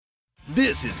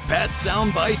This is Pat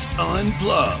Soundbites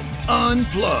Unplugged.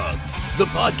 Unplugged. The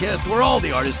podcast where all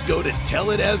the artists go to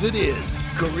tell it as it is.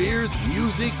 Careers,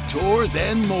 music, tours,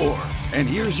 and more. And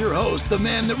here's your host, the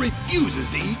man that refuses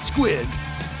to eat squid,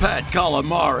 Pat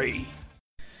Calamari.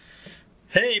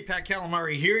 Hey, Pat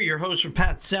Calamari here, your host for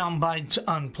Pat Soundbites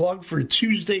Unplugged for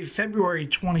Tuesday, February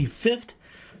 25th,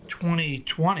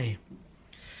 2020.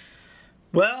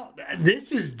 Well,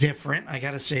 this is different, I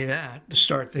gotta say that, to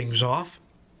start things off.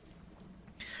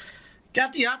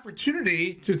 Got the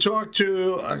opportunity to talk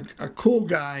to a cool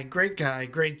guy, great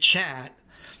chat.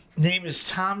 Name is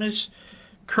Thomas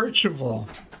Kercheval.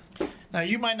 Now,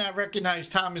 you might not recognize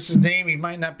Thomas's name. He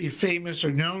might not be famous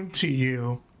or known to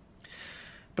you.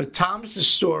 But Thomas's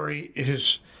story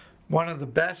is one of the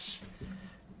best,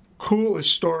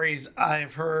 coolest stories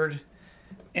I've heard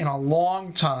in a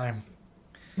long time.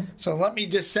 So let me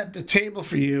just set the table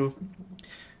for you.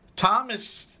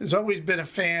 Thomas has always been a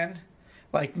fan,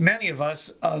 like many of us,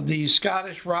 of the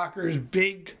Scottish rockers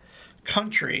Big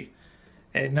Country.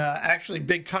 And actually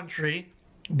Big Country,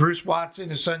 Bruce Watson,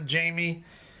 his son Jamie,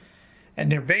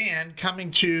 and their band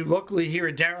coming to locally here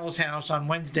at Daryl's house on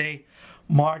Wednesday,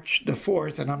 March the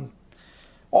 4th. And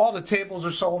all the tables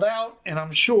are sold out, and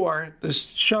I'm sure this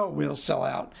show will sell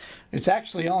out. It's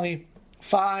actually only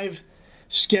 5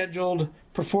 scheduled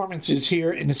performances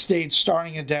here in the States,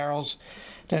 starting at Daryl's,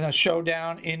 then a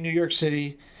showdown in New York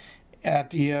City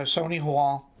at the Sony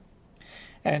Hall,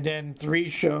 and then 3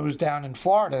 shows down in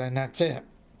Florida, and that's it.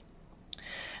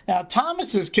 Now,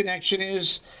 Thomas's connection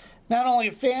is not only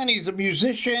a fan, he's a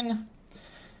musician,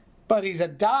 but he's a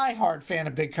die-hard fan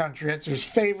of Big Country. It's his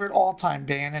favorite all-time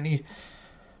band, and he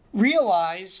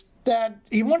realized that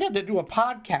he wanted to do a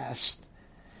podcast,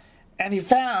 and he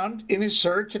found in his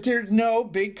search that there's no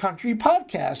Big Country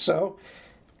podcast, so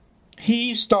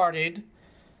he started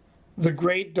The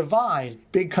Great Divide,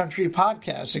 Big Country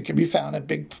Podcast. It can be found at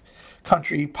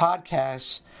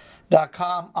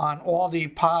bigcountrypodcasts.com on all the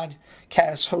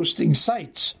podcast hosting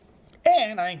sites.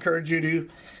 And I encourage you to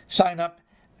sign up,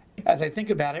 as I think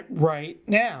about it, right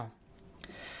now.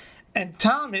 And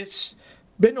Thomas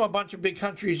been to a bunch of Big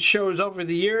Country shows over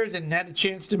the years and had a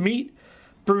chance to meet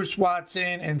Bruce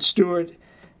Watson and Stuart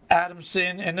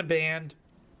Adamson and the band.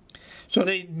 So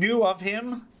they knew of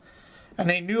him, and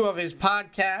they knew of his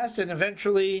podcast, and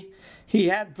eventually he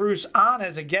had Bruce on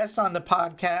as a guest on the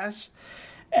podcast.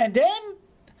 And then,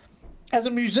 as a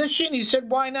musician, he said,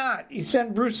 why not? He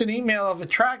sent Bruce an email of a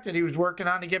track that he was working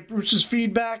on to get Bruce's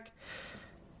feedback.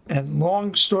 And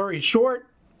long story short,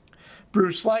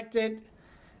 Bruce liked it.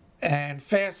 And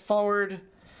fast forward,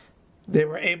 they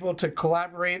were able to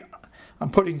collaborate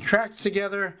on putting tracks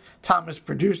together. Thomas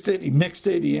produced it, he mixed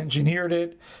it, he engineered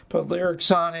it, put lyrics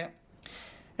on it.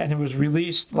 And it was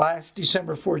released last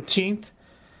December 14th,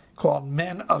 called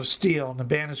Men of Steel. And the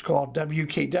band is called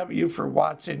WKW for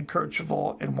Watson,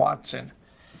 Kercheval, and Watson.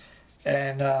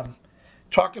 And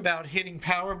talk about hitting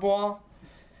Powerball,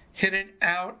 hit it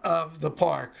out of the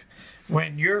park.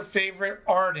 When your favorite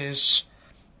artist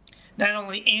not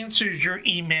only answers your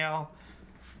email,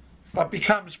 but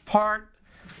becomes part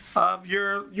of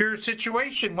your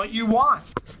situation, what you want.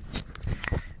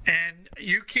 And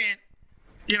you can't,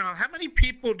 how many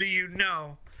people do you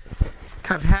know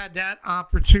have had that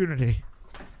opportunity?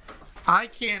 I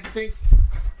can't think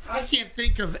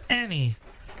of any.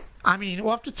 I mean,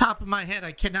 off the top of my head,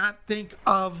 I cannot think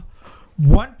of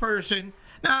one person.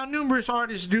 Now, numerous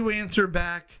artists do answer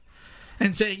back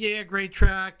and say, yeah, great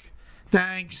track,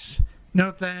 thanks,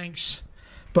 no thanks.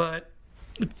 But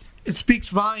it speaks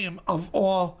volume of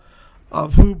all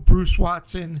of who Bruce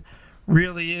Watson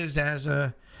really is as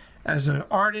an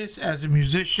artist, as a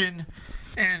musician,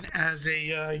 and as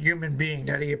a human being,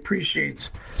 that he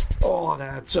appreciates all of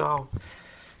that. So,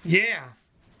 yeah,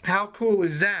 how cool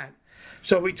is that?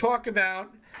 So we talk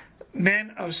about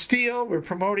Men of Steel. We're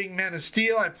promoting Men of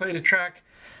Steel. I played a track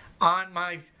on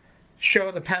my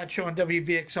show, The Pat Show on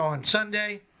WBXO on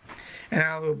Sunday, and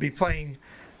I will be playing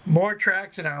more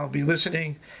tracks, and I'll be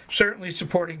listening, certainly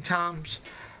supporting Tom's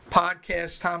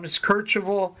podcast, Thomas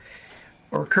Kercheval,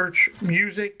 or Kerch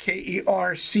Music,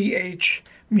 Kerch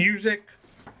Music.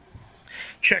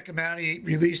 Check him out. He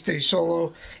released a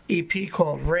solo EP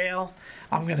called Rail.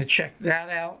 I'm going to check that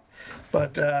out.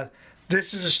 But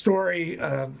this is a story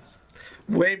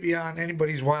way beyond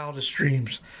anybody's wildest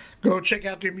dreams. Go check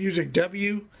out their music,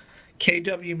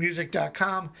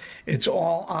 wkwmusic.com. It's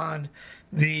all on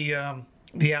the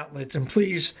outlets. And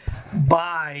please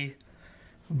buy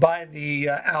the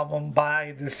album,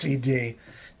 buy the CD.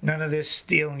 None of this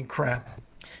stealing crap.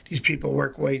 These people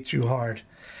work way too hard.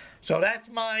 So that's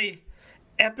my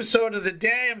episode of the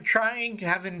day. I'm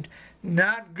haven't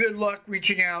not good luck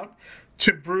reaching out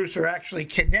to Bruce or actually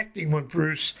connecting with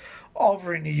Bruce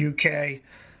over in the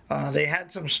UK. They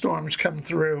had some storms come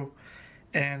through,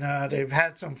 and they've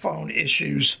had some phone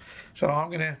issues. So I'm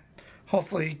going to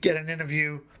hopefully get an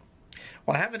interview.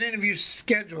 Well, I have an interview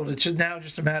scheduled. It's now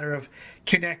just a matter of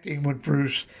connecting with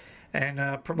Bruce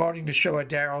and promoting the show at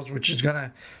Daryl's, which is going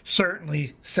to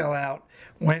certainly sell out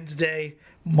Wednesday,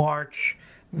 March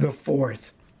the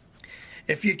 4th.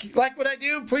 If you like what I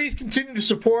do, please continue to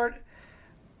support.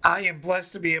 I am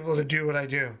blessed to be able to do what I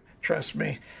do. Trust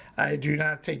me, I do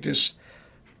not take this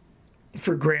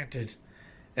for granted.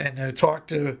 And talk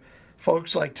to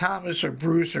folks like Thomas or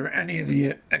Bruce or any of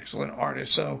the excellent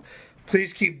artists. So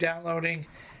please keep downloading,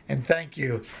 and thank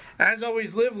you. As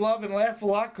always, live, love, and laugh a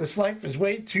lot, because life is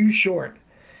way too short.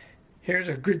 Here's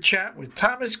a good chat with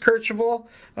Thomas Kercheval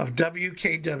of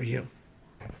WKW.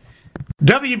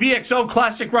 WBXO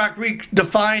Classic Rock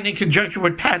Redefined in conjunction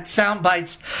with Pat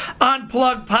Soundbites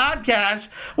Unplugged podcast.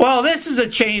 Well, this is a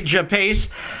change of pace.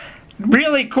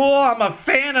 Really cool. I'm a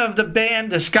fan of the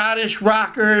band, the Scottish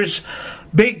Rockers,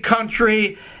 Big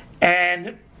Country,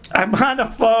 and I'm on the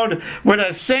phone with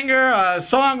a singer, a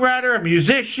songwriter, a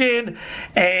musician,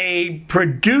 a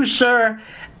producer,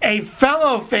 a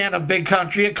fellow fan of Big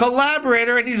Country, a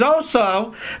collaborator, and he's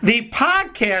also the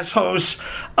podcast host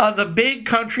of the Big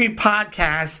Country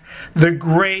podcast, The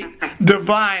Great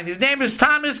Divine. His name is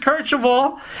Thomas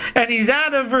Kercheval, and he's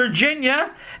out of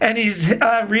Virginia, and he's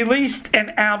released an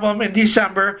album in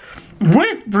December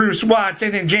with Bruce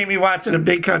Watson and Jamie Watson of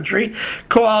Big Country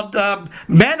called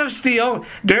Men of Steel.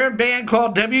 They're a band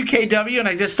called WKW, and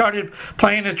I just started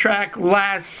playing the track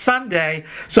last Sunday.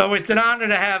 So it's an honor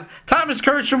to have Thomas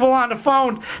Kercheval on the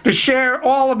phone to share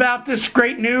all about this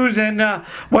great news and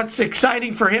what's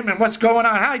exciting for him and what's going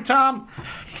on. Hi, Tom.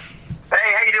 Hey,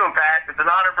 how you doing, Pat? It's an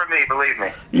honor for me, believe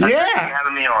me. Yeah. Thanks for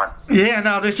having me on. Yeah,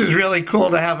 no, this is really cool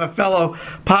to have a fellow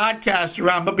podcaster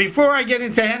around. But before I get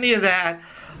into any of that,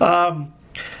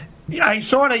 I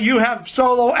saw that you have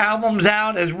solo albums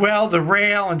out as well, The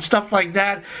Rail and stuff like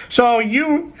that. So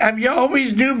you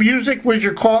always knew music was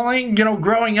your calling,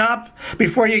 growing up,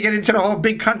 before you get into the whole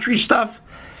Big Country stuff?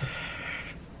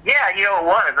 Yeah, it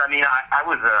was. I mean,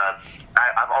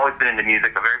 I've always been into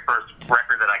music. The very first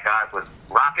record that I got was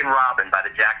Rockin' Robin by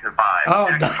the Jackson 5. Oh,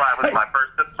 Jackson 5 was my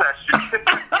first obsession.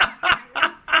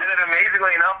 And then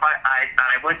amazingly enough, I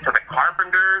went to the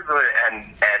Carpenters, and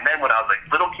then when I was a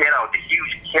little kid, I was a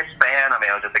huge Kiss fan. I mean,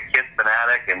 I was just a Kiss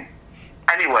fanatic. And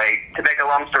anyway, to make a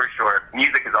long story short,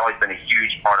 music has always been a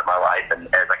huge part of my life. And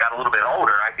as I got a little bit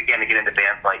older, I began to get into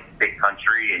bands like Big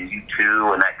Country and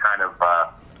U2 and that kind of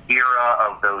era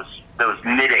of those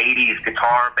mid-'80s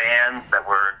guitar bands that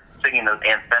were singing those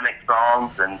anthemic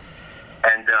songs, and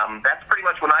that's pretty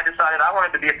much when I decided I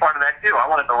wanted to be a part of that too. I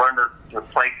wanted to learn to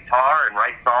play guitar and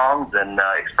write songs and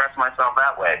express myself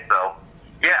that way. So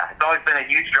yeah, it's always been a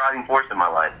huge driving force in my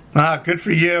life. Good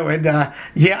for you. And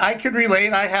yeah, I can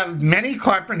relate. I have many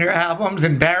Carpenter albums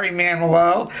and Barry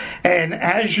Manilow. And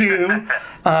as you,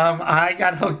 I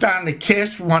got hooked on to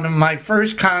Kiss. One of my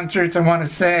first concerts, I want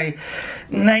to say,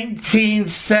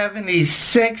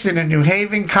 1976 in the New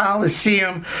Haven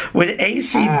Coliseum with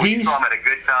AC/DC. Oh, you saw them at a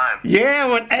good time.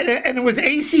 Yeah, and it was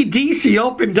AC/DC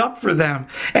opened up for them.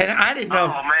 And I didn't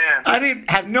know. Oh, man. I didn't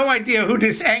have no idea who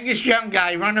this Angus Young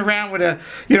guy running around with a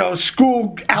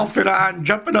school outfit on,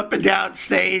 jumping up and down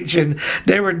stage, and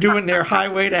they were doing their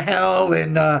Highway to Hell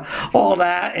and all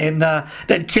that, and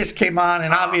then Kiss came on,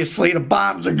 and obviously the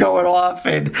bombs are going off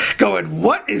and going,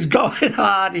 what is going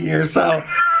on here? So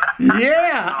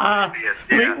yeah,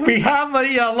 we have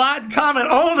a lot in common.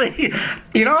 Only,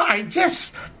 I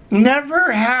just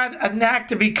never had a knack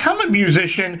to become a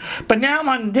musician, but now I'm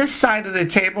on this side of the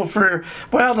table for,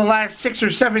 the last 6 or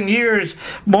 7 years,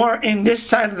 more in this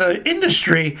side of the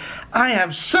industry. I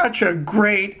have such a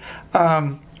great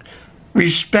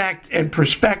respect and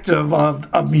perspective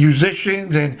of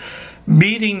musicians and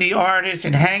meeting the artists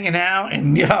and hanging out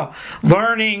and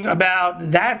learning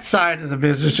about that side of the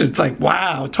business. It's like,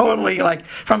 wow, totally, like,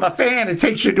 from a fan, it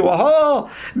takes you to a whole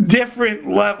different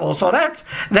level. So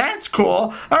that's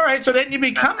cool. All right, so then you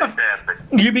become a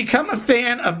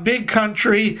fan of Big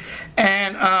Country,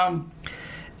 and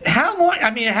how long?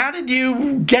 I mean, how did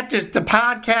you get the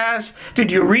podcast?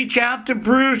 Did you reach out to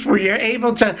Bruce? Were you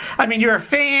able to? I mean, you're a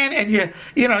fan, and you're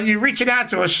reaching out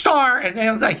to a star, and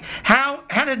then like, how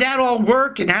did that all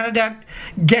work, and how did that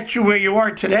get you where you are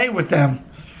today with them?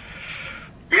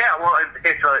 Yeah, well,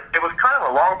 it was kind of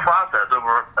a long process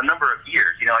over a number of years.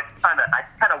 I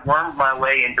kind of wormed my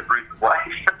way into Bruce's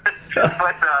life,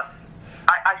 but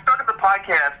I started the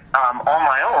podcast on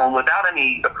my own without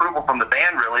any approval from the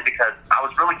band, really, because I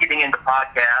was really getting into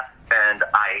podcasts, and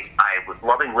I was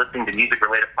loving listening to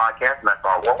music-related podcasts, and I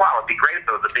thought, well, wow, it'd be great if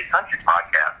there was a big country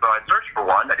podcast. So I searched for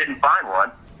one. I didn't find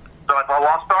one. So I thought, well,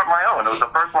 I'll start my own. It was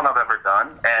the first one I've ever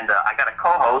done, and I got a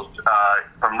co-host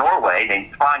from Norway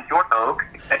named Svein Hjorthaug,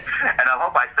 and I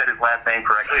hope I said his last name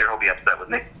correctly, or he'll be upset with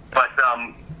me. But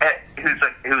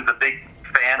who's a big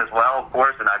fan as well, of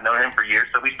course, and I've known him for years.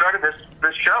 So we started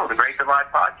this show, The Great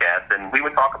Divide Podcast, and we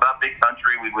would talk about big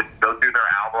country. We would go through their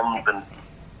albums and,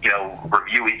 you know,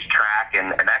 review each track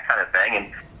and that kind of thing.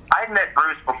 And I'd met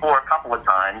Bruce before a couple of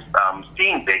times,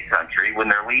 seeing big country when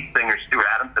their lead singer, Stuart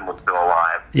Adamson, was still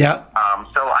alive. Yeah.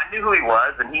 So I knew who he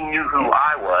was, and he knew who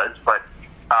I was, but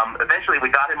eventually we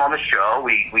got him on the show.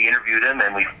 We interviewed him,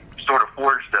 and we sort of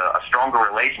forged a stronger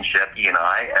relationship, he and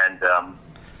I,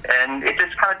 and it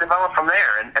just kind of developed from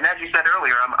there. And as you said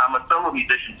earlier, I'm a solo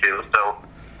musician too, so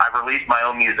I've released my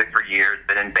own music for years,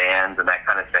 been in bands and that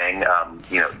kind of thing.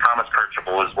 You know, Thomas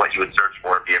Kirchable is what you would search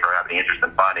for if you ever have any interest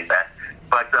in finding that.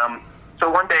 But so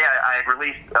one day I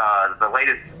released the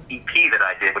latest EP that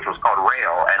I did, which was called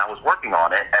Rail, and I was working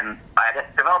on it, and I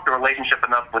had developed a relationship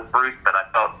enough with Bruce that I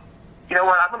thought, you know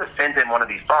what, I'm going to send him one of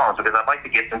these songs because I'd like to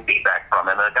get some feedback from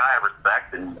him, a guy I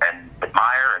respect and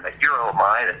admire and a hero of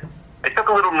mine. And it took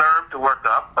a little nerve to work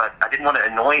up, but I didn't want to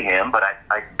annoy him, but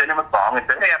I sent him a song and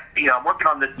said, hey, I'm working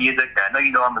on this music. I know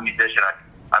you know I'm a musician.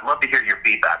 I'd love to hear your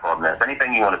feedback on this,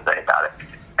 anything you want to say about it.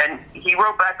 And he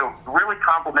wrote back a really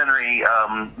complimentary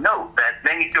note that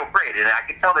made me feel great, and I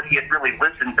could tell that he had really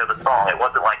listened to the song. It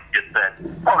wasn't like he just said,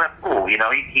 oh, that's cool. You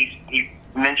know, he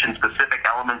mentioned specific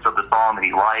elements of the song that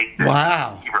he liked.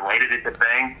 Wow. He related it to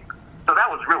things. So that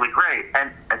was really great.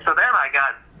 And so then I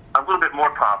got a little bit more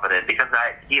confident because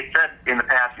he had said in the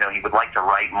past, you know, he would like to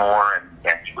write more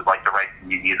and he would like to write some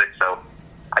new music. So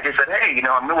I just said, hey, you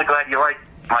know, I'm really glad you like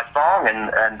my song,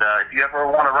 and if you ever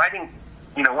want to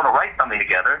write something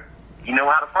together, you know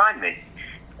how to find me.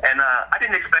 And I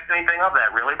didn't expect anything of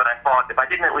that, really, but I thought if I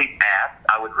didn't at least ask,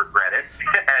 I would regret it.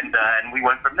 And we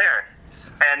went from there.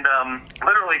 And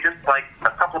literally just like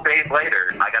a couple of days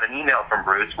later, I got an email from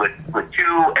Bruce with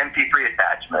two MP3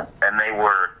 attachments, and they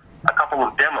were a couple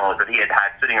of demos that he had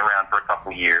had sitting around for a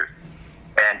couple of years.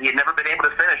 And he had never been able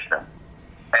to finish them.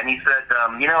 And he said,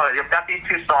 you know, I've got these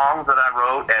two songs that I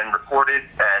wrote and recorded,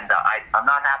 and I'm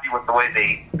not happy with the way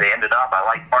they ended up. I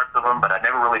like parts of them, but I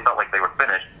never really felt like they were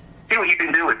finished. See what you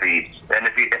can do with these. And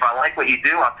if I like what you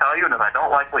do, I'll tell you, and if I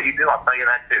don't like what you do, I'll tell you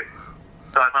that too.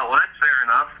 So I thought, well, that's fair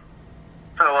enough.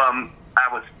 So I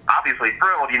was obviously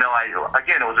thrilled. You know,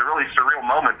 again, it was a really surreal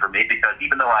moment for me because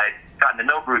even though I had gotten to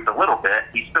know Bruce a little bit,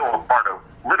 he's still a part of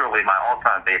literally my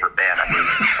all-time favorite band. I mean,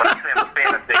 when I say I'm a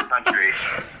fan of big country,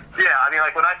 yeah, I mean,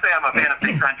 like when I say I'm a fan of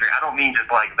big country, I don't mean just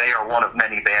like they are one of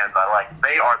many bands I like.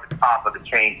 They are the top of the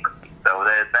chain for me. So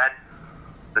that's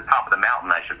the top of the mountain,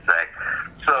 I should say.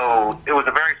 So it was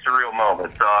a very surreal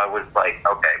moment. So I was like,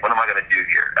 okay, what am I going to do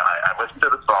here? I listened to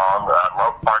the song. I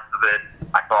loved parts of it.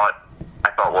 I thought,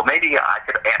 well, maybe I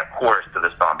could add a chorus to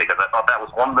this song because I thought that was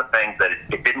one of the things that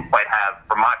it didn't quite have,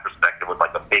 from my perspective, was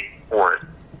like a big chorus,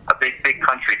 a big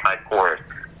country type chorus.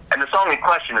 And the song in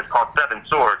question is called Seven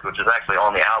Swords, which is actually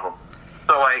on the album.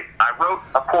 So I wrote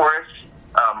a chorus.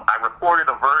 I recorded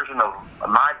a version of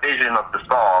my vision of the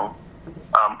song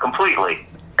completely,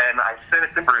 and I sent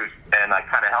it to Bruce. And I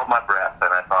kind of held my breath,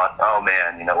 and I thought, oh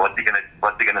man, you know, what's he gonna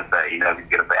say? You know, he's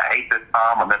gonna say, I hate this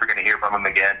Tom. I'm never gonna hear from him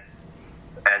again.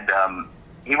 And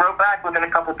he wrote back within a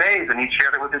couple of days, and he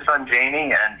shared it with his son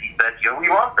Jamie, and he said, yo, we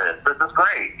love this. This is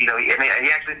great. You know, and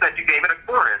he actually said you gave it a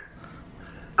chorus.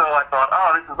 So I thought,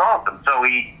 oh, this is awesome.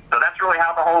 So that's really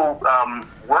how the whole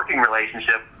working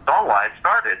relationship, song-wise,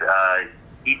 started.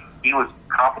 He was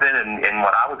confident in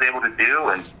what I was able to do,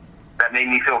 and that made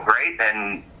me feel great.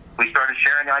 And we started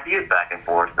sharing ideas back and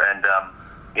forth. And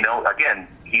you know, again,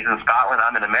 he's in Scotland,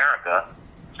 I'm in America.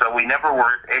 So we never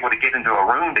were able to get into a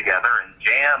room together and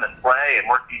jam and play and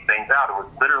work these things out. It was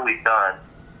literally done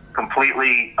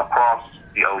completely across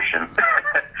the ocean.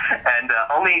 And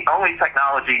only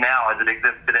technology now as it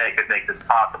exists today could make this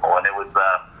possible. And it was,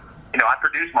 you know, I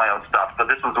produced my own stuff. So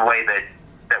this was a way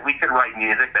that we could write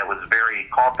music that was very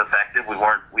cost effective. We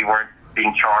weren't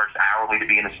being charged hourly to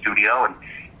be in the studio. And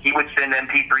he would send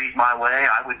MP3s my way.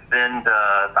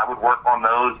 I would work on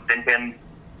those, send him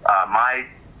my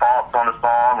thoughts on the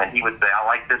song, and he would say, I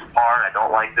like this part, I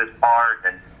don't like this part,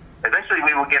 and eventually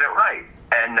we would get it right.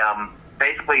 And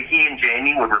basically he and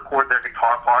Jamie would record their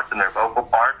guitar parts and their vocal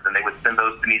parts, and they would send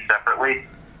those to me separately.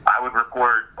 I would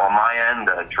record on my end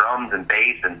drums and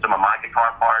bass and some of my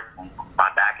guitar parts and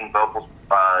my backing vocals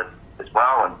as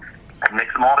well, and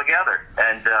mix them all together.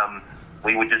 And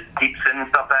we would just keep sending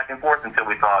stuff back and forth until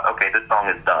we thought, okay, this song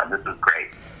is done. This is great.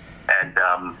 And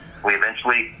we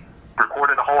eventually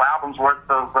recorded a whole album's worth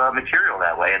of material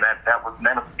that way, and that was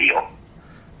Men of Steel.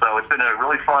 So it's been a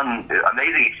really fun,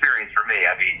 amazing experience for me.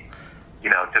 I mean,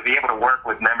 to be able to work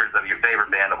with members of your favorite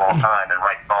band of all time and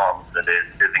write songs is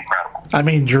incredible. I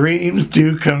mean, dreams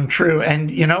do come true.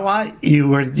 And you know what?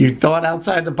 You thought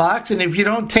outside the box, and if you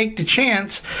don't take the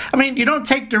chance, I mean, you don't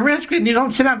take the risk and you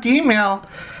don't send out the email,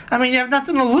 I mean, you have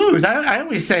nothing to lose. I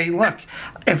always say, look,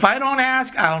 if I don't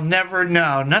ask, I'll never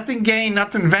know. Nothing gained,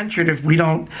 nothing ventured if we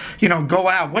don't, go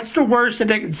out. What's the worst that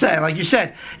they can say? Like you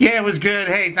said, yeah, it was good.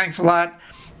 Hey, thanks a lot.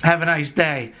 Have a nice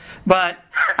day. But,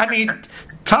 I mean,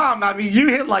 Tom, you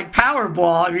hit like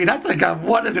Powerball. I mean, that's like a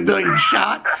 1 in a million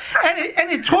shot.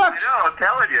 And it talks. I know, I'm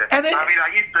telling you. I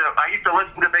used to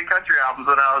listen to big country albums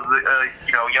when I was a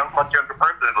much younger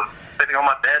person. I was sitting on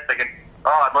my bed thinking,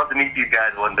 oh, I'd love to meet these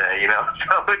guys one day,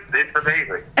 So it's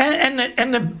amazing. And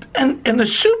the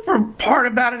super part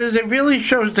about it is it really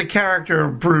shows the character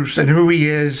of Bruce and who he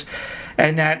is,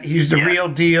 and that he's the real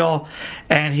deal,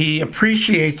 and he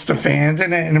appreciates the fans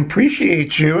and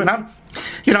appreciates you. And I'm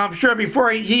sure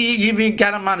before he even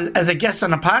got him on as a guest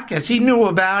on the podcast, he knew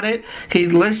about it. He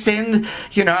listened,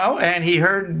 and he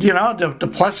heard, the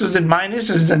pluses and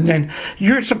minuses. And then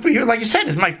you're like you said,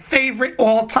 is my favorite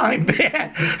all-time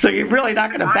band. So you're really not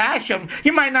going to bash him.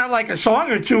 You might not like a song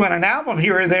or two on an album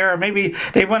here or there, or maybe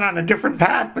they went on a different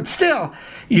path, but still,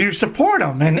 you support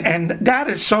them, and that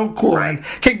is so cool. Right. And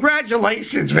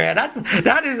congratulations, man.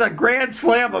 That is a grand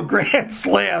slam of grand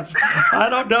slams. I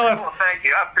don't know if. Well, thank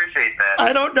you. I appreciate that.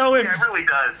 I don't know if. Yeah, it really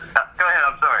does. Go ahead.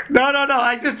 I'm sorry. No.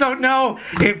 I just don't know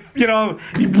if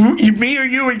me or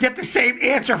you would get the same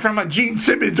answer from a Gene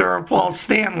Simmons or a Paul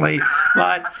Stanley.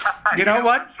 But you know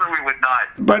what? I'm sure we would not.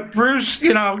 But Bruce,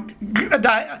 I'm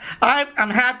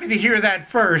happy to hear that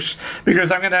first,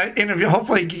 because I'm going to interview.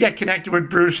 Hopefully, get connected with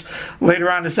Bruce later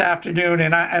on this afternoon,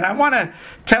 and I want to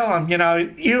tell him,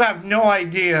 you have no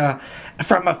idea.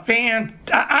 From a fan,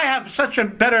 I have such a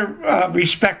better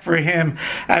respect for him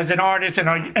as an artist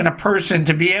and a person,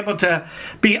 to be able to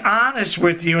be honest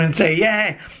with you and say,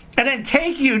 yeah, and then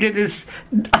take you to this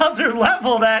other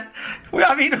level that,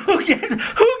 who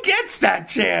gets that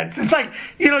chance? It's like,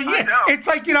 it's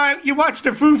like, you watch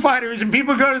the Foo Fighters and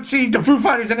people go to see the Foo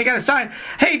Fighters and they got a sign,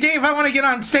 hey, Dave, I want to get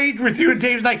on stage with you. And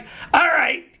Dave's like, all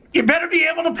right. You better be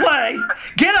able to play.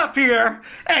 Get up here,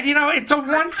 and it's a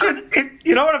once.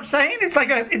 You know what I'm saying? It's like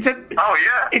Oh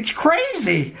yeah. It's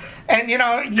crazy, and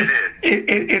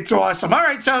it's awesome. All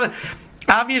right, so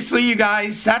obviously you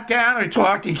guys sat down or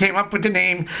talked and came up with the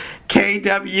name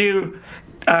KW.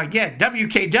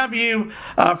 WKW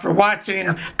for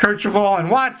Watson, Kercheval, and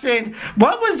Watson.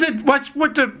 What was it? What's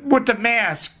with the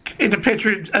mask in the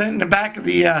picture in the back of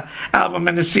the album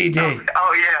and the CD? Oh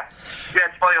yeah. Yeah,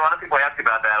 it's funny. A lot of people ask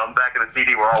about that. On the back of the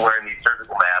CD, we're all wearing these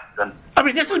surgical masks.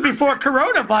 And this was before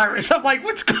coronavirus. I'm like,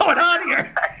 what's going on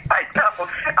here? I know.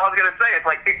 I was going to say, it's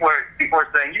like people are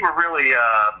saying you were really,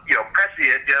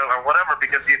 prescient, or whatever,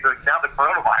 because now the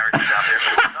coronavirus is out there.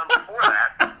 But it was done before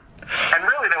that. And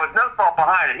really, there was no thought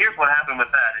behind it. Here's what happened with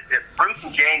that. Bruce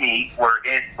and Jamie were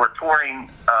touring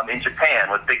in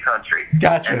Japan with Big Country.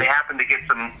 Gotcha. And they happened to get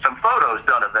some photos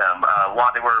done of them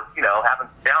while they were, having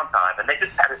downtime. And they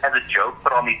just had, as a joke,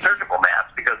 put on these surgical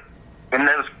masks, because in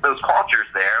those cultures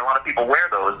there, a lot of people wear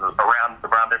those around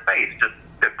their face just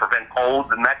to prevent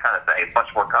colds and that kind of thing. It's much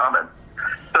more common.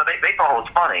 So they thought it was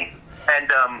funny.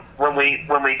 And when we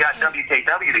got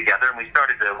WKW together and we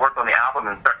started to work on the album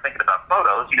and start thinking about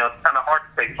photos, it's kind of hard to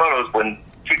take photos when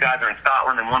two guys are in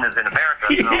Scotland and one is in America.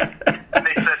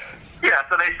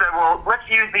 So they said, well, let's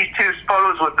use these two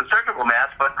photos with the surgical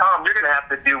mask, but Tom, you're going to have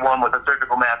to do one with a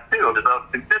surgical mask too, to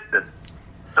be consistent.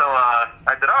 So I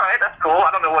said, all right, that's cool. I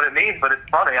don't know what it means, but it's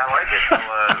funny. I like it. So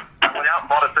I went out and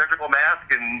bought a surgical mask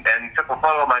and took a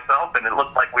photo of myself, and it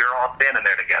looked like we were all standing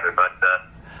there together. But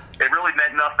it really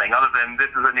meant nothing other than this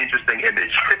is an interesting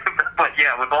image. But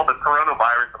yeah, with all the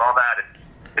coronavirus and all that,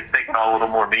 it's taken on a little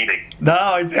more meaning. No,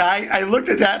 I looked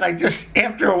at that, and I just,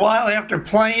 after a while, after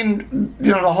playing,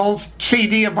 the whole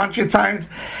CD a bunch of times,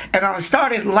 and I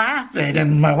started laughing,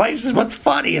 and my wife says, what's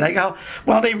funny? And I go,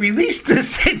 well, they released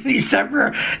this in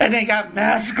December, and they got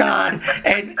masks on,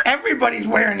 and everybody's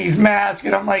wearing these masks,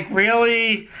 and I'm like,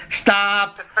 really?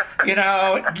 Stop. Get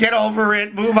over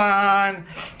it, move on.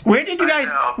 Where did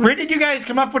you guys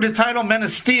come up with the title Men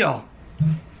of Steel?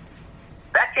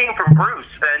 That came from Bruce,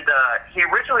 and he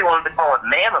originally wanted to call it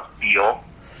Man of Steel,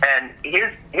 and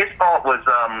his fault was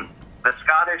the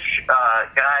Scottish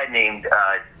guy named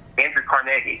Andrew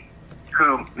Carnegie.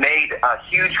 who made a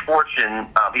huge fortune.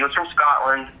 He was from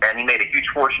Scotland, and he made a huge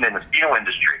fortune in the steel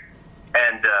industry.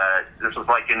 And this was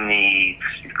like in the,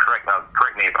 correct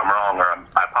me if I'm wrong, or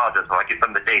I apologize if I get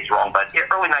some of the dates wrong, but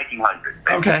early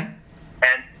 1900s. Okay.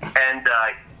 And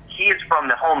he is from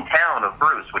the hometown of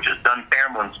Bruce, which is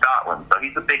Dunfermline, Scotland. So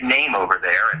he's a big name over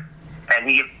there. And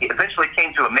he eventually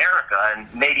came to America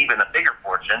and made even a bigger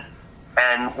fortune.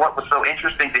 And what was so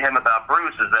interesting to him about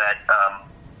Bruce is that,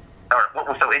 or what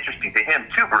was so interesting to him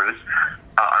to Bruce,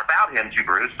 or about him to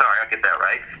Bruce, sorry, I'll get that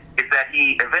right, is that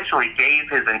he eventually gave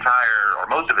his entire, or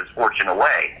most of his fortune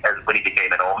away when he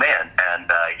became an old man.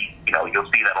 And,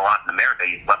 you'll see that a lot in America.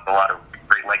 He's left a lot of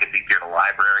great legacies here to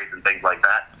libraries and things like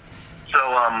that.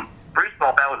 So Bruce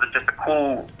thought that was just a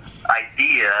cool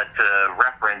idea to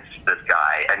reference this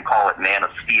guy and call it Man of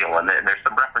Steel. And there's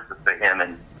some references to him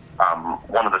in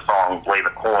one of the songs, Lay the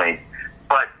Coin.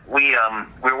 But we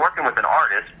were working with an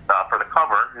artist for the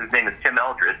cover, whose name is Tim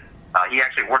Eldred. He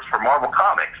actually works for Marvel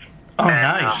Comics. Oh,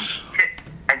 nice.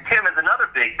 And Tim is another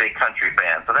big country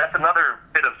fan, so that's another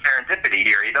bit of serendipity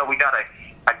here. We got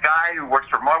a guy who works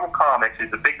for Marvel Comics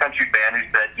who's a big country fan who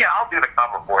said, yeah, I'll do the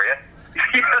cover for you.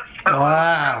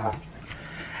 Wow.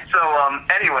 So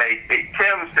anyway,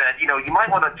 Tim said, you might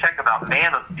want to check about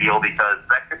Man of Steel because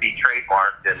that could be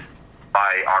trademarked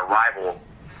by our rival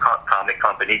comic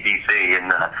company, DC.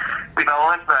 And we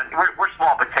thought, well, we're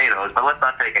small potatoes, but let's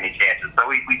not take any chances. So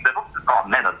we said, let's just call it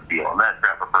Men of Steel, and that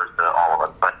refers to all of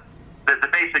us. But the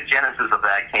basic genesis of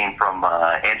that came from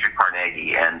Andrew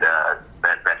Carnegie, and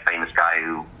that famous guy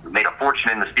who made a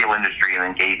fortune in the steel industry and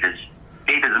then gave his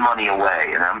money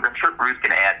away. And I'm sure Bruce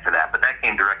can add to that, but that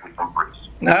came directly from Bruce.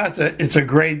 No, it's a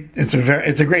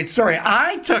great story.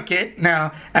 I took it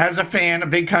now as a fan of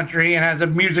Big Country and as a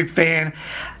music fan,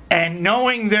 and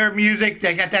knowing their music,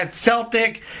 they got that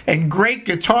Celtic and great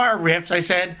guitar riffs. I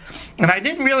said, and I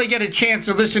didn't really get a chance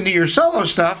to listen to your solo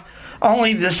stuff,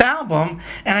 only this album,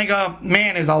 and I go,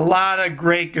 man, there's a lot of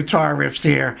great guitar riffs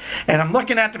here. And I'm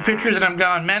looking at the pictures and I'm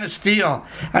going, Men of Steel.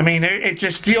 I mean, it's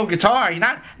just steel guitar,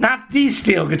 not the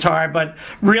steel guitar, but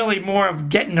really more of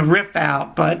getting the riff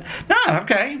out. But no,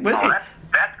 okay.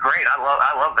 That's great.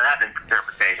 I love that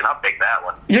interpretation. I'll take that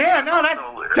one. Yeah, no,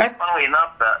 that funnily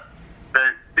enough,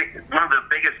 one of the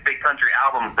biggest big country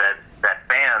albums that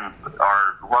fans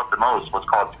love the most was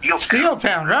called Steel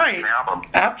Town, right? Album.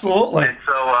 Absolutely. And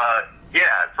so,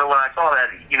 so when I saw that,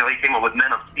 he came up with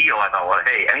Men of Steel, I thought, well,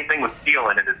 hey, anything with steel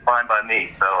in it is fine by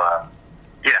me. So,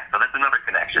 so that's another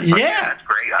connection. But, yeah, that's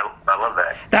great. I love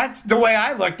that. That's the way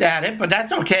I looked at it, but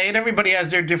that's okay. And everybody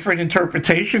has their different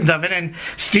interpretations of it. And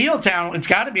Steel Town, it's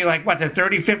got to be like, the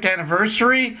 35th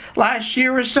anniversary last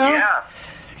year or so? Yeah.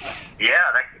 Yeah,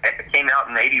 that came out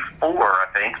in '84, I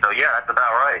think. So, yeah, that's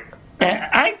about right.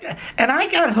 And I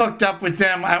got hooked up with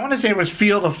them. I want to say it was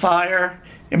Field of Fire.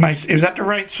 Is that the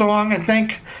right song, I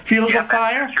think? Fields of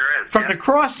Fire? That sure is. From The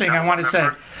Crossing, I want to say.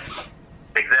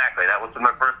 Exactly. That was from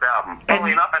their first album.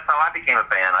 Funnily enough, that's how I became a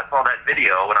fan. I saw that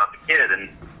video when I was a kid, and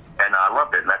I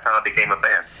loved it, and that's how I became a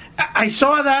fan. I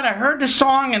saw that. I heard the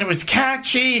song, and it was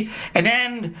catchy. And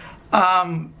then,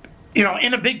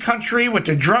 in a Big Country with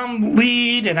the drum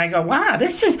lead, and I go, wow,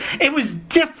 it was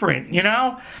different,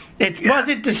 It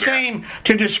wasn't the same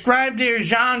to describe their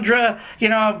genre,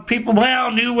 people,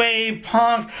 new wave,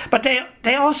 punk, but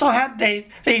they also they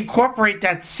incorporate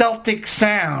that Celtic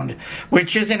sound,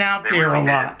 which isn't out there a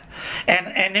lot.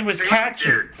 And it was catchy.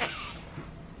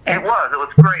 It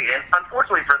was great. And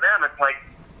unfortunately for them, it's like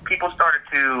people started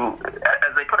to,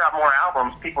 as they put out more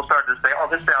albums, people started to say, oh,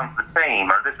 this sounds the same,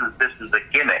 or this is a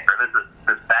gimmick, or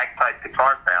this bagpipe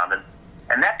guitar sound.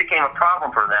 And that became a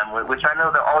problem for them, which I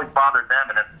know that always bothered them,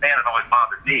 and as a fan, it always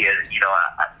bothered me.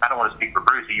 I don't want to speak for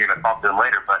Bruce. You're going to talk to him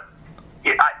later, but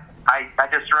I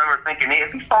just remember thinking, hey,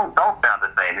 these songs don't sound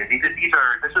the same. This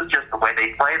is just the way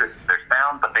they play. This is their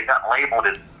sound, but they got labeled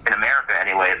in America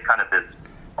anyway as kind of this.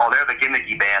 Oh, they're the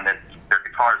gimmicky band that their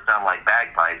guitars sound like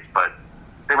bagpipes, but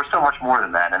they were so much more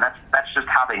than that, and that's just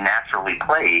how they naturally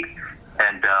played.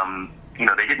 And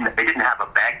they didn't have a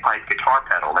bagpipe guitar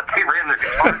pedal that they ran their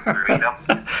guitars through,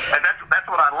 And that's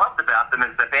what I loved about them,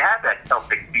 is that they had that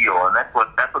Celtic feel, and that's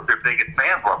what their biggest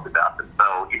fans loved about them.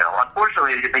 So,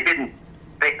 unfortunately they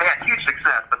had huge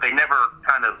success, but they never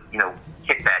kind of,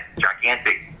 hit that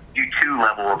gigantic U2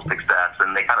 level of success,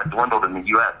 and they kind of dwindled in the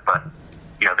US, but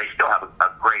they still have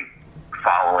a great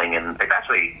following, and they've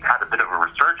actually had a bit of a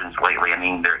resurgence lately. I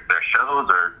mean, their shows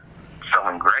are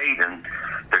selling great, and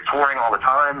they're touring all the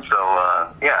time.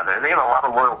 So yeah, they have a lot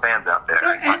of loyal fans out there,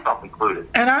 myself included.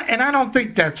 And I don't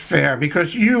think that's fair,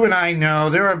 because you and I know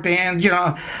there are bands.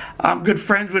 I'm good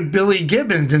friends with Billy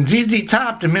Gibbons and ZZ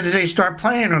Top the minute they start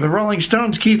playing, or the Rolling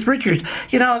Stones, Keith Richards.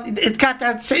 It's got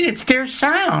that. It's their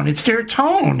sound. It's their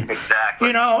tone. Exactly.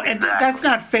 And that's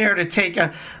not fair to take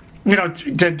to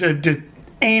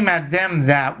aim at them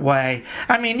that way.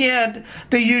 I mean, yeah,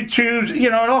 the YouTubes,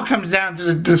 it all comes down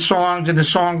to the songs and the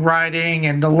songwriting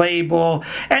and the label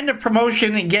and the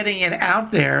promotion and getting it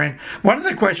out there. And one of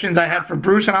the questions I had for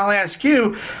Bruce, and I'll ask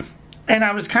you, and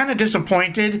I was kind of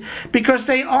disappointed, because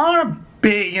they are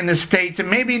big in the States, and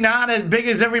maybe not as big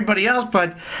as everybody else,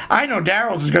 but I know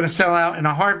Daryl's is going to sell out in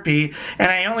a heartbeat, and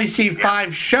I only see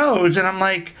 5 shows, and I'm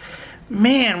like,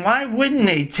 man, why wouldn't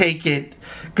they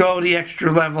go the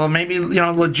extra level? Maybe,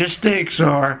 logistics,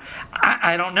 or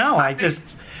I don't know.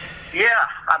 Yeah,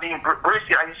 I mean, Bruce,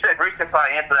 like you said, Bruce can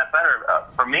probably answer that better.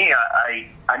 For me,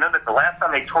 I know that the last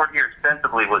time they toured here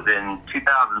extensively was in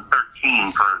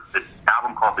 2013 for this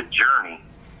album called The Journey,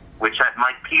 which had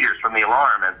Mike Peters from The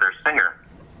Alarm as their singer.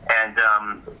 And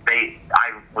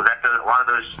I was at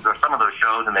some of those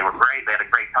shows, and they were great. They had a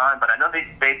great time. But I know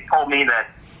they told me that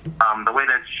the way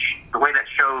that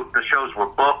the shows were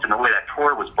booked and the way that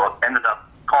tour was booked ended up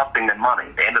costing them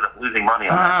money. They ended up losing money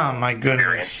on that. Oh my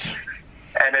goodness!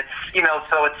 And it's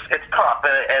so it's tough.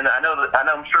 And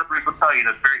I'm sure Bruce will tell you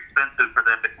that it's very expensive for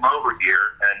them to come over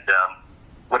here. And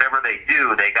whatever they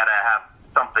do, they got to have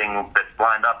something that's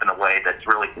lined up in a way that's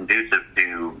really conducive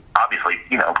to obviously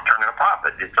turning a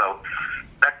profit. And so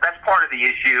that's part of the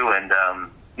issue. And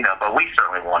but we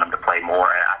certainly want them to play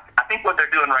more. And I think what they're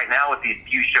doing right now with these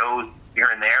few shows here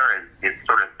and there is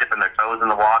sort of dipping their toes in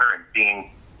the water and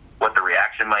seeing what the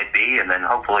reaction might be, and then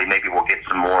hopefully maybe we'll get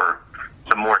some more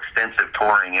extensive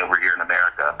touring over here in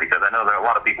America, because I know there are a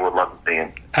lot of people would love to see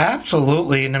him.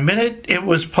 Absolutely. And the minute it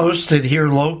was posted here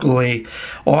locally,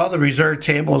 all the reserved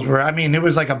tables were, it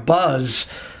was like a buzz.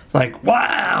 Like,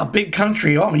 wow, big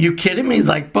country. Oh, are you kidding me?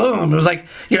 Like, boom. It was like,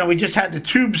 we just had the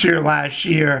Tubes here last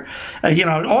year.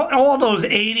 All those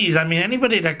 80s.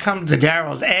 Anybody that comes to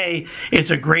Daryl's, A, it's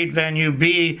a great venue.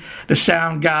 B, the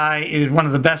sound guy is one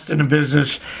of the best in the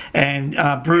business. And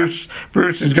Bruce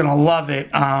is going to love it.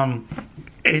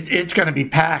 It's going to be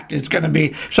packed. It's going to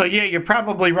be... So, yeah, you're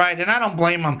probably right, and I don't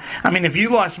blame them. If you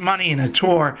lost money in a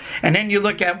tour, and then you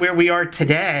look at where we are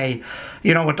today,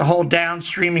 with the whole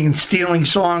downstreaming and stealing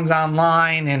songs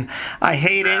online, and I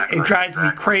hate it. It drives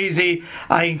me crazy.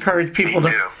 I encourage people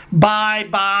to buy.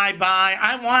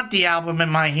 I want the album in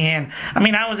my hand.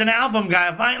 I was an album guy,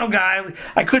 a vinyl guy.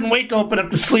 I couldn't wait to open up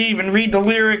the sleeve and read the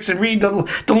lyrics and read the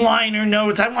liner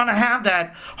notes. I want to have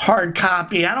that hard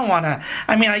copy. I don't want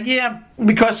to...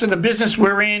 because of the business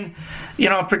we're in,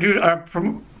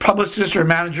 a publicist or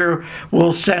manager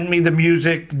will send me the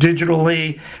music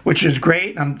digitally, which is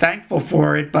great. I'm thankful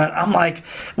for it. But I'm like,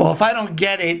 well, if I don't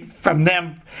get it from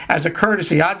them as a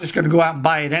courtesy, I'm just going to go out and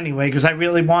buy it anyway, because I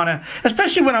really want to,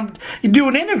 especially when I'm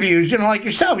doing interviews, like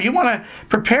yourself, you want to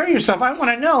prepare yourself. I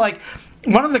want to know,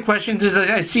 one of the questions is,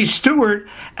 I see Stuart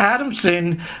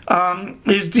Adamson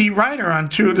is the writer on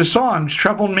 2 of the songs,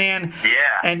 Troubled Man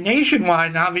and Nationwide.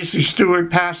 And obviously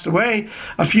Stuart passed away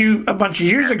a bunch of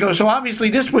years ago. So obviously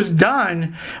this was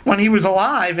done when he was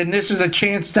alive, and this is a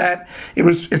chance that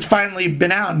it's finally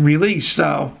been out and released,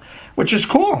 so, which is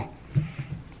cool.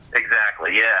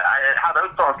 Exactly, yeah. How those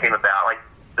songs came about,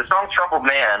 the song Troubled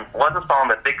Man was a song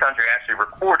that Big Country actually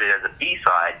recorded as a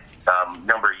B-side a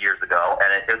number of years ago,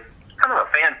 and it's kind of a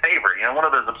fan favorite, one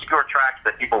of those obscure tracks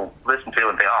that people listen to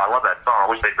and say, oh, I love that song, I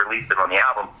wish they'd released it on the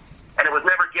album. And it was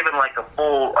never given a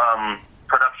full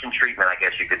production treatment, I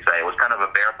guess you could say. It was kind of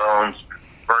a bare bones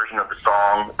version of the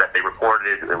song that they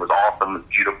recorded. It was awesome, it was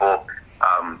beautiful.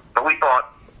 But we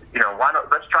thought, why not,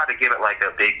 let's try to give it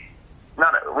a big,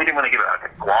 we didn't want to give it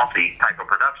a glossy type of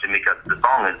production, because the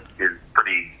song is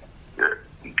pretty,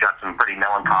 got some pretty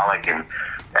melancholic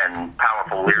and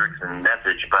powerful lyrics and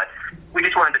message, but we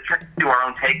just wanted to do our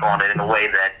own take on it in a way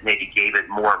that maybe gave it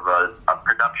more of a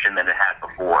production than it had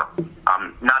before.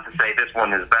 Not to say this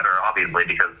one is better, obviously,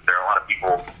 because there are a lot of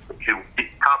people who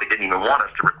probably didn't even want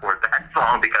us to record that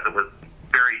song because it was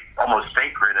very almost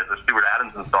sacred as a Stuart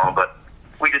Adamson song, but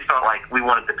we just felt like we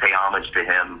wanted to pay homage to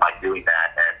him by doing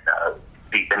that,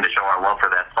 and to show our love for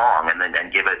that song,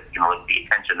 and give it the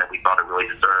attention that we thought it really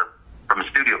deserved from a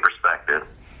studio perspective.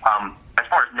 As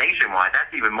far as Nationwide,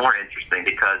 that's even more interesting,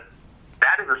 because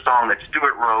that is a song that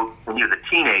Stuart wrote when he was a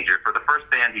teenager for the first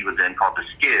band he was in, called The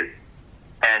Skids.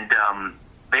 And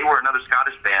they were another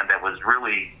Scottish band that was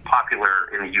really popular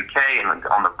in the UK and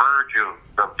on the verge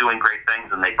of doing great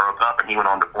things, and they broke up, and he went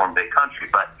on to form Big Country.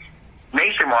 But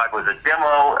Nationwide was a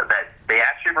demo that they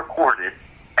actually recorded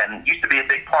and used to be a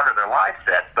big part of their live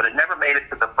sets, but it never made it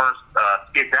to the first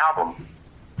Skids album.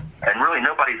 And really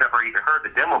nobody's ever even heard the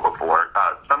demo before.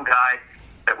 Some guy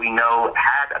that we know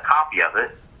had a copy of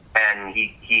it, and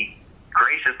he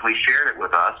graciously shared it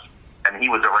with us. And he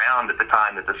was around at the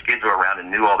time that the Skids were around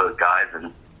and knew all those guys,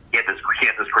 and he had this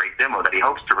great demo that he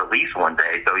hopes to release one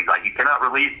day. So he's like, you cannot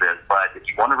release this, but if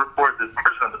you want to record this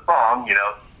version of the song,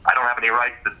 I don't have any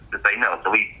rights to say no.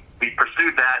 So we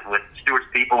pursued that with Stewart's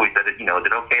people. We said, is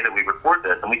it okay that we record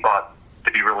this? And we thought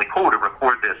it'd be really cool to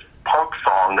record this punk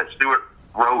song that Stewart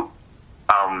wrote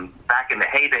back in the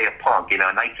heyday of punk.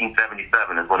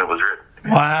 1977 is when it was written.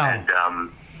 Wow.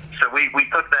 And so we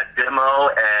took that demo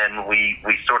and we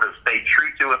sort of stayed true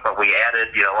to it, but we added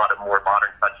a lot of more modern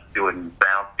touches to it and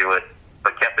bounce to it,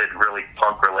 but kept it really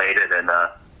punk related. And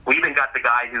we even got the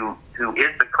guy who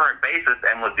is the current bassist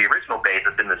and was the original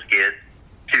bassist in the Skids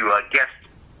to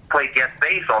play guest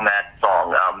bass on that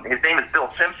song. His name is Bill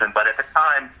Simpson, but at the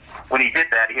time when he did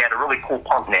that, he had a really cool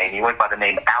punk name. He went by the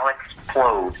name Alex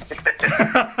Plode.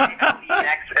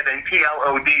 Alex and then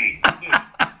Plod.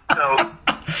 So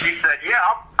he said,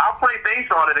 I'll play bass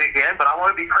on it again, but I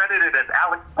want to be credited as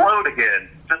Alex Plode again,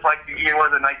 just like he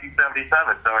was in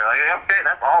 1977. So we're like, okay,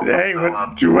 that's awesome. Hey,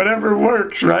 so, whatever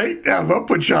works, right? Yeah, we'll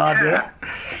put you on there.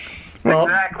 Well,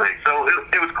 exactly. So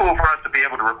it was cool for us to be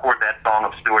able to record that song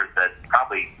of Stewart that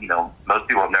probably most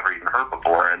people have never even heard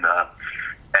before, and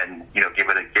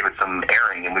give it some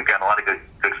airing. And we've got a lot of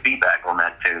good feedback on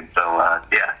that tune. So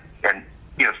and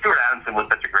Stuart Adamson was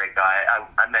such a great guy.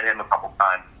 I met him a couple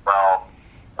times as well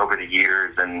over the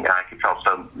years, and I could tell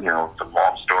some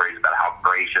long stories about how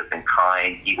gracious and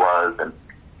kind he was. And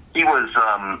he was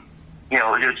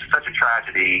it was such a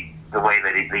tragedy the way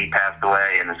that he passed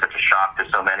away, and it's such a shock to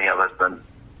so many of us. And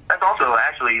that's also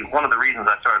actually one of the reasons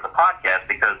I started the podcast,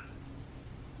 because,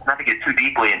 not to get too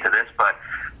deeply into this, but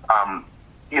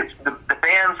the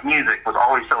band's music was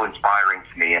always so inspiring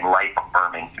to me and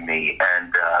life-affirming to me,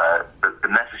 and the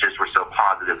messages were so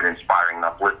positive and inspiring and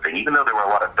uplifting. Even though there were a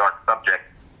lot of dark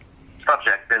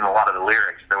subjects in a lot of the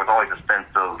lyrics, there was always a sense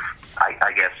of,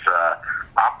 I guess,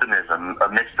 optimism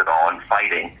amidst it all and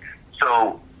fighting.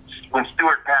 So when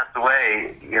Stewart passed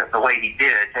away, the way he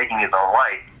did, taking his own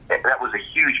life, that was a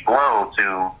huge blow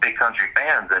to Big Country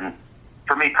fans. And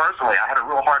for me personally, I had a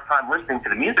real hard time listening to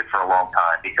the music for a long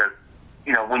time, because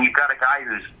when you've got a guy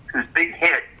whose big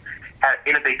hit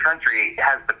in a Big Country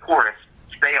has the chorus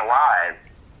 "Stay Alive,"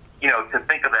 to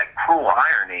think of that cruel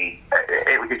irony,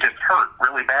 it just hurt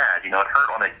really bad. It hurt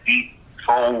on a deep,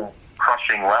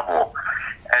 soul-crushing level.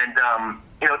 And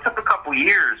it took a couple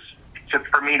years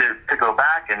for me to go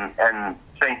back and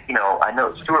think, I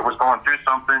know Stewart was going through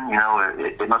something,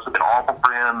 it must have been awful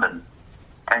for him,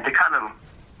 and to kind of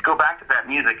go back to that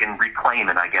music and reclaim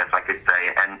it, I guess I could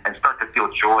say, and start to feel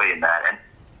joy in that.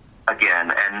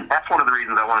 And that's one of the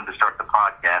reasons I wanted to start the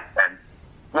podcast. And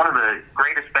one of the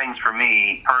greatest things for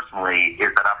me personally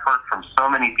is that I've heard from so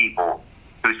many people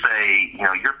who say,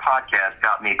 your podcast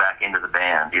got me back into the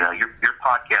band. Your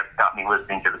podcast got me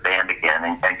listening to the band again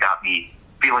and got me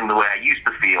feeling the way I used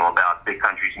to feel about Big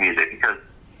Country's music, because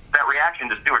that reaction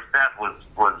to Stewart's death was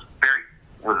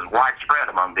widespread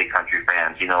among Big Country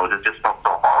fans. It just felt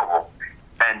so horrible.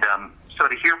 And so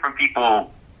to hear from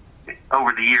people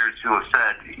over the years who have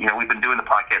said, we've been doing the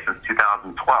podcast since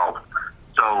 2012.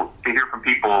 So to hear from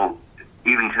people,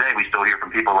 even today, we still hear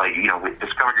from people like, we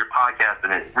discovered your podcast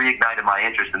and it reignited my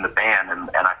interest in the band, and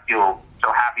I feel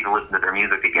so happy to listen to their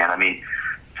music again. I mean,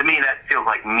 to me, that feels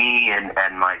like me and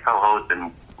my co-host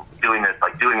and doing this,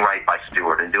 like doing right by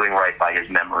Stewart and doing right by his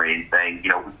memory and saying,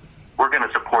 we're going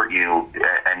to support you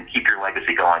and keep your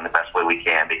legacy going the best way we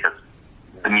can, because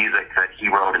the music that he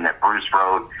wrote and that Bruce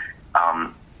wrote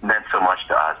meant so much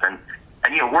to us. And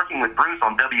working with Bruce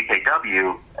on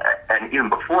WKW, and even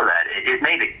before that, it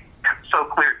made it so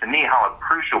clear to me how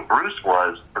crucial Bruce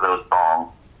was for those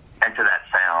songs and to that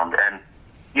sound. And,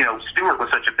 Stewart was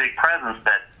such a big presence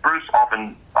that Bruce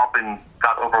often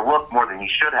got overlooked more than he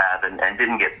should have, and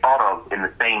didn't get thought of in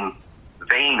the same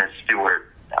vein as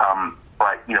Stewart.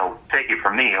 But, take it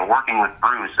from me, working with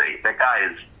Bruce, that guy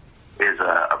is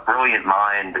a brilliant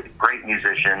mind, great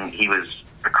musician. He was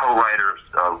the co-writer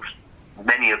of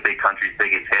many of Big Country's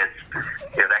biggest hits.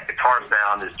 That guitar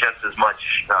sound is just as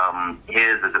much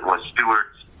his as it was Stewart's.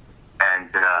 And,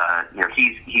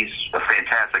 he's a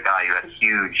fantastic guy who had a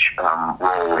huge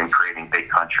role in creating Big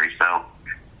Country. So,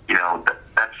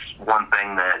 that's one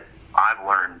thing that I've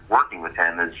learned working with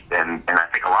him is, and I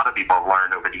think a lot of people have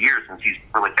learned over the years, since he's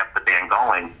really kept the band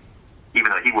going,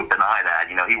 even though he would deny that.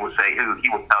 He will say, he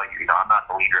will tell you, I'm not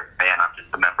the leader of the band, I'm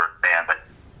just a member of the band. But,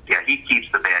 yeah, he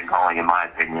keeps the band going, in my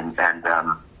opinion, and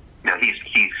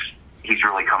he's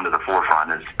really come to the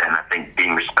forefront, and I think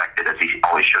being respected as he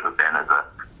always should have been as a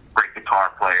great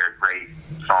guitar player, great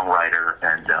songwriter,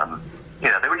 and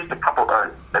there were just a couple.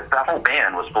 That whole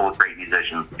band was full of great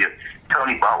musicians. You have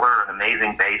Tony Butler, an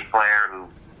amazing bass player who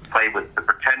played with the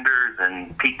Pretenders,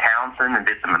 and Pete Townsend, and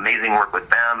did some amazing work with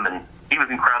them, and he was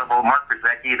incredible. Mark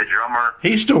Brzezicki, the drummer.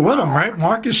 He's still with them, right?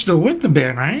 Mark is still with the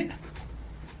band, right?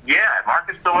 Yeah, Mark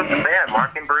is still with the band.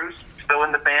 Mark and Bruce still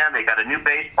in the band. They got a new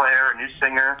bass player, a new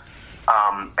singer,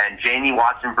 and Jamie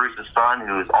Watson, Bruce's son,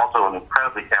 who is also an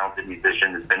incredibly talented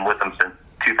musician, has been with them since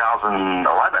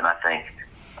 2011, I think.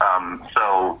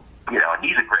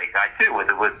 He's a great guy too, with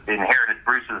inherited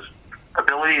Bruce's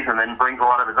abilities, and then brings a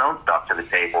lot of his own stuff to the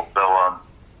table.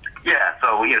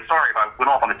 Sorry if I went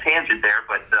off on a tangent there,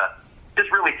 but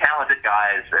just really talented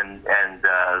guys, and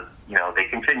they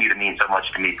continue to mean so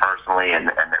much to me personally, and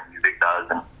their music does.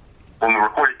 And when we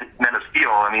recorded Men of Steel,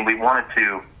 I mean, we wanted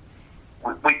to.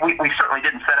 We certainly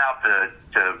didn't set out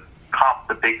to cop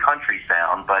the big country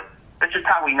sound, but that's just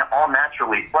how we all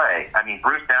naturally play. I mean,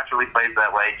 Bruce naturally plays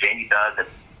that way. Jamie does, and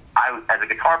I, as a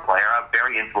guitar player, I'm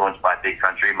very influenced by big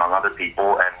country, among other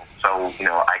people, and so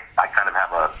I kind of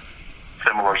have a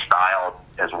similar style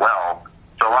as well.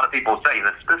 So a lot of people say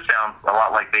this sounds a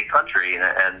lot like big country,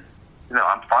 and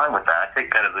I'm fine with that. I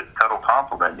take that as a total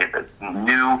compliment. If it's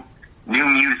new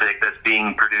music that's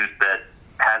being produced that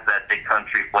has that big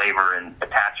country flavor and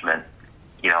attachment,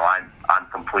 I'm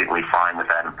completely fine with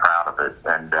that and proud of it.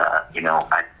 And I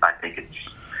think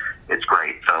it's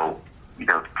great. So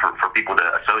for people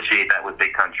to associate that with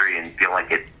big country and feel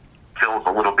like it fills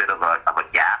a little bit of a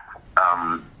gap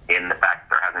in the fact that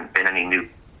there hasn't been any new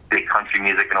big country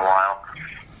music in a while,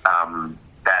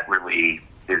 that really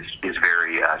is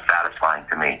very satisfying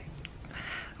to me.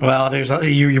 Well,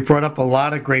 you brought up a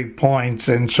lot of great points,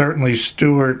 and certainly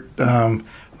Stuart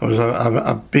was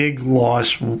a big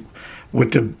loss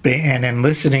with the band. And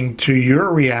listening to your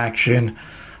reaction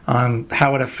on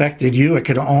how it affected you, I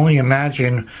could only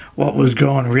imagine what was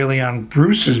going really on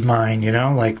Bruce's mind.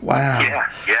 Like, wow.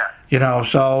 Yeah.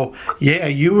 So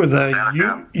you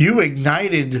were you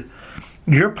ignited.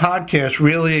 Your podcast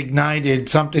really ignited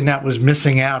something that was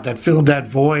missing out, that filled that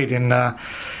void, and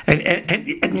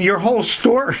your whole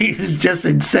story is just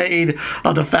insane,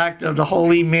 of the fact of the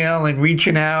whole email and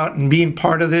reaching out and being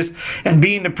part of this and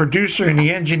being the producer and the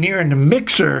engineer and the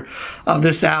mixer of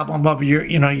this album of your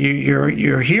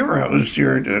heroes,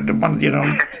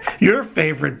 your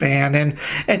favorite band,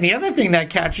 and the other thing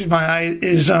that catches my eye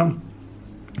is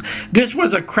this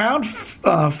was a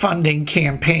crowdfunding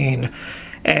campaign.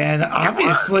 And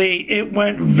obviously, it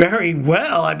went very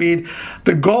well. I mean,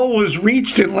 the goal was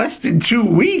reached in less than 2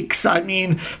 weeks. I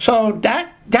mean, so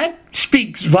that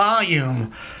speaks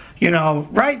volume,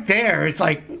 right there. It's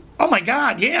like, oh my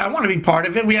God, yeah, I want to be part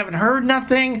of it. We haven't heard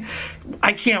nothing.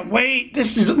 I can't wait.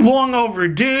 This is long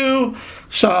overdue.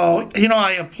 So,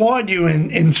 I applaud you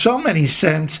in so many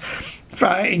sense.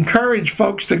 I encourage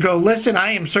folks to go listen.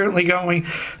 I am certainly going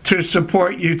to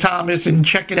support you, Thomas, and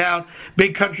check it out,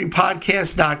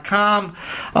 bigcountrypodcast.com.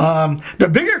 The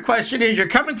bigger question is, you're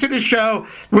coming to the show,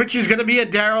 which is going to be at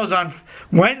Darrow's on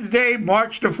Wednesday,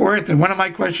 March the 4th, and one of my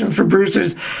questions for Bruce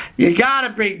is, you got to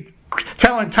be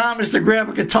telling Thomas to grab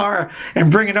a guitar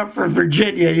and bring it up for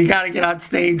Virginia. You got to get on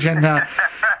stage and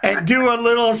do a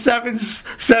little seven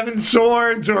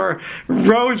swords or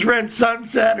Rose Red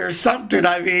Sunset or something.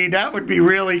 I mean, that would be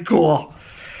really cool.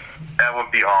 That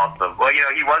would be awesome. Well,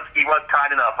 he was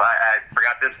kind enough. I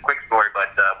forgot this quick story, but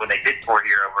when they did tour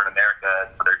here over in America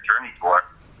for their Journey tour,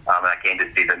 and I came to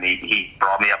see them, he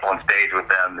brought me up on stage with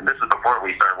them, and this was before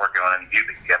we started working on any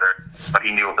music together, but he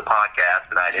knew of the podcast,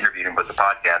 and I had interviewed him with the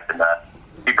podcast, and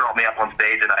he brought me up on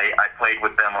stage, and I played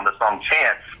with them on the song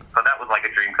Chance, so that was like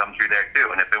a dream come true there,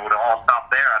 too, and if it would have all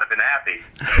stopped there, I'd have been happy.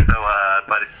 So,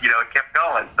 but, it kept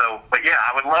going. So, but yeah,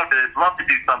 I would love to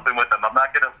do something with them. I'm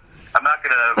not gonna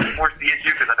force the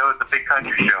issue because I know it's a big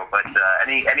country show, but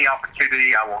any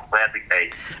opportunity I will gladly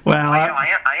take. Well,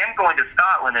 I am going to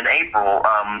Scotland in April,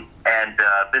 and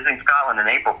visiting Scotland in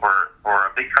April for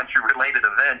a big country related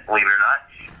event, believe it or not.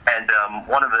 And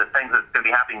one of the things that's going to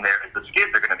be happening there is the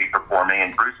Skids are going to be performing,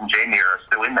 and Bruce and Jamie are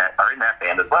still in that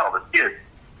band as well, the Skids.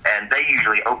 And they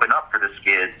usually open up for the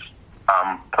Skids,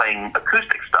 playing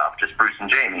acoustic stuff, just Bruce and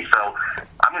Jamie. So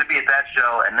I'm going to be at that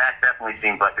show, and that definitely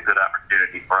seems like a good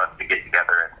opportunity for us to get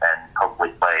together and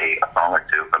hopefully play a song or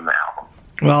two from the album.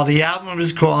 Well, the album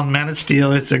is called Men of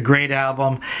Steel. It's a great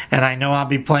album, and I know I'll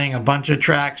be playing a bunch of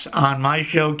tracks on my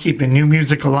show, keeping new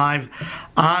music alive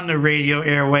on the radio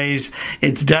airways.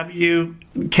 It's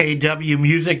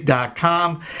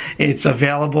WKWmusic.com. It's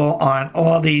available on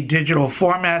all the digital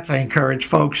formats. I encourage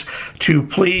folks to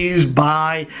please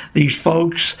buy these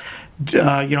folks. Put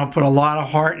a lot of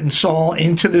heart and soul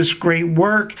into this great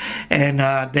work,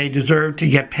 and they deserve to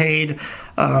get paid.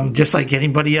 Just like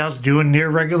anybody else doing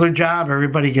their regular job,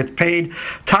 everybody gets paid.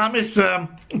 Thomas, to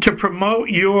promote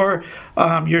your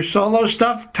solo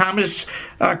stuff, Thomas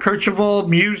Kercheval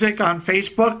Music on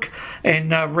Facebook,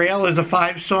 and Rail is a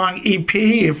 5-song EP.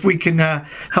 If we can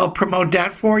help promote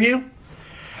that for you.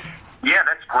 Yeah,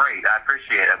 that's great. I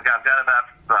appreciate it. I've got about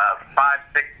 5,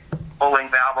 6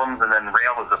 full-length albums, and then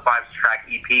Rail is a 5-track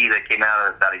EP that came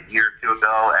out about a year or two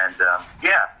ago, and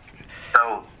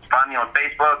so find me on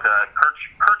Facebook,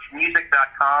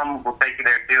 KerchMusic.com will take you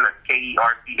there too. That's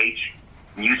KERCH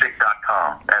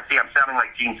music.com. See, I'm sounding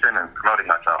like Gene Simmons promoting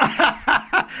myself.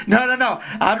 No.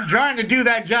 I'm trying to do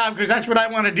that job because that's what I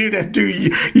want to do.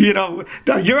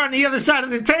 You're on the other side of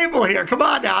the table here. Come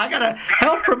on now. I got to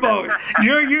help promote.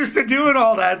 You're used to doing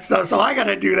all that stuff, so I got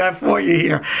to do that for you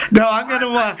here. No, I'm going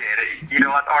to... You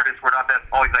know, as artists, we're not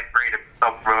always that great at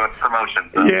self-promotion.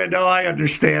 So. Yeah, no, I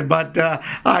understand. But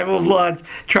I will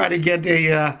try to get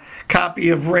a copy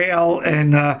of Rail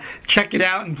and check it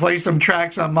out and play some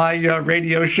tracks on my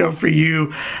radio show for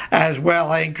you as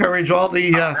well. I encourage all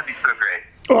the... that'd be so great.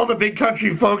 All the Big Country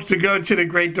folks to go to The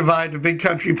Great Divide, the Big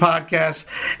Country Podcast,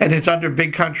 and it's under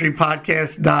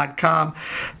BigCountryPodcast.com.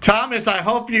 Thomas, I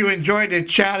hope you enjoyed the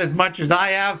chat as much as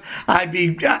I have.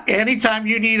 Anytime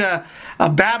you need a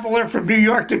babbler from New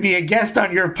York to be a guest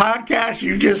on your podcast,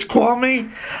 you just call me.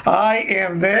 I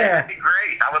am there. That'd be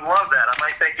great. I would love that. I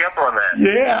might take you up on that.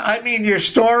 Yeah, I mean, your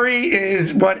story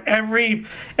is what every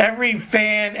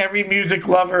fan, every music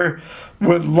lover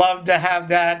would love to have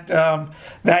that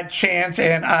chance,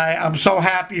 and I'm so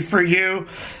happy for you,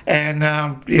 and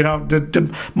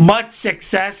the much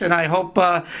success, and I hope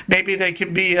maybe they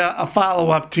can be a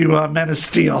follow-up to Men of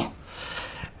Steel.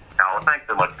 Oh, thanks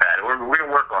so much, Pat. We're going to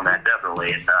work on that,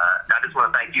 definitely, and I just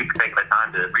want to thank you for taking the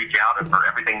time to reach out and for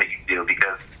everything that you do,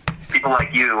 because people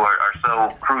like you are so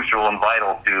crucial and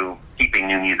vital to keeping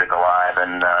new music alive,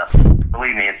 and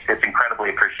believe me, it's incredibly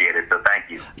appreciated, so thank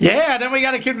you. Yeah, then we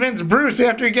got to convince Bruce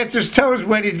after he gets his toes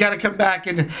wet, he's got to come back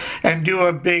and do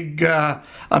a big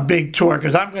tour,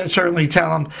 because I'm going to certainly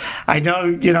tell him, I know,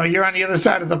 you're on the other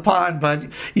side of the pond, but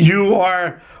you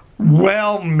are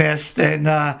well missed, and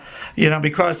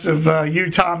because of you,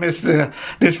 Thomas,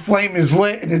 this flame is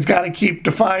lit, and it's got to keep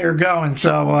the fire going.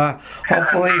 So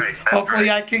hopefully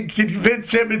I can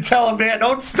convince him and tell him, man,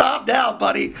 don't stop now,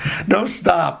 buddy, don't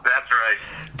stop. That's right.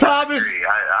 Thomas,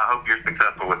 I hope you're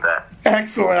successful with that.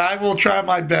 Excellent. I will try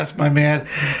my best, my man.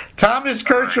 Thomas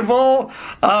Kercheval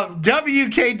of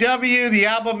WKW, the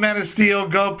album Men of Steel.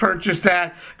 Go purchase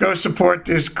that. Go support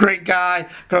this great guy.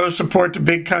 Go support the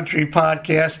Big Country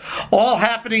Podcast. All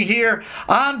happening here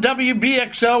on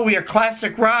WBXO. We are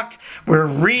classic rock. We're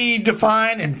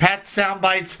redefined, and Pat's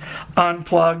Soundbites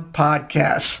Unplugged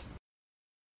podcast.